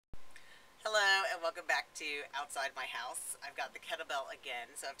welcome back to outside my house. I've got the kettlebell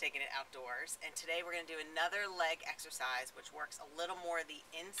again, so I've taken it outdoors. And today we're going to do another leg exercise, which works a little more the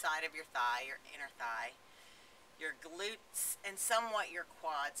inside of your thigh, your inner thigh, your glutes, and somewhat your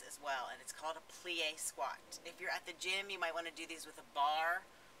quads as well. And it's called a plie squat. If you're at the gym, you might want to do these with a bar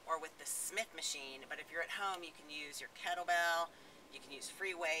or with the Smith machine. But if you're at home, you can use your kettlebell, you can use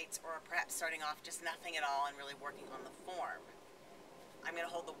free weights, or perhaps starting off just nothing at all and really working on the form. I'm going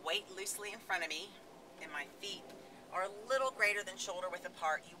to hold the weight loosely in front of me, and my feet are a little greater than shoulder width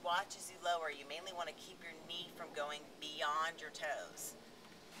apart. You watch as you lower. You mainly want to keep your knee from going beyond your toes.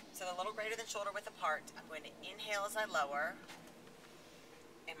 So a little greater than shoulder width apart. I'm going to inhale as I lower,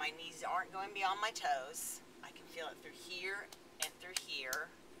 and my knees aren't going beyond my toes. I can feel it through here and through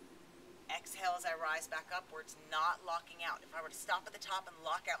here. Exhale as I rise back upwards, not locking out. If I were to stop at the top and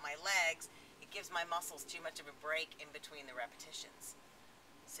lock out my legs, it gives my muscles too much of a break in between the repetitions.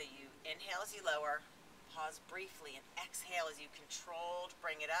 So you inhale as you lower, pause briefly, and exhale as you controlled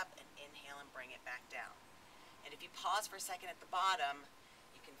bring it up, and inhale and bring it back down. And if you pause for a second at the bottom,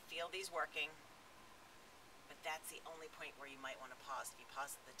 you can feel these working, but that's the only point where you might want to pause. If you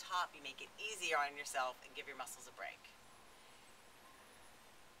pause at the top, you make it easier on yourself and give your muscles a break.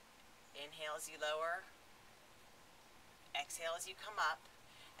 Inhale as you lower, exhale as you come up.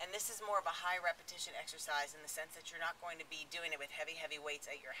 And this is more of a high repetition exercise in the sense that you're not going to be doing it with heavy weights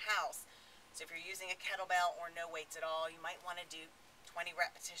at your house. So if you're using a kettlebell or no weights at all, you might want to do 20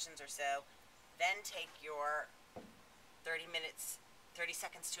 repetitions or so, then take your 30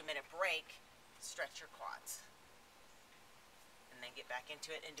 seconds to a minute break, stretch your quads. And then get back into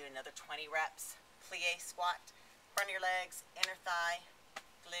it and do another 20 reps. Plie squat, front of your legs, inner thigh,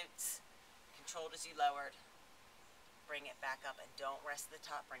 glutes, controlled as you lowered. Bring it back up, and don't rest at the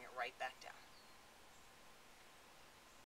top, bring it right back down.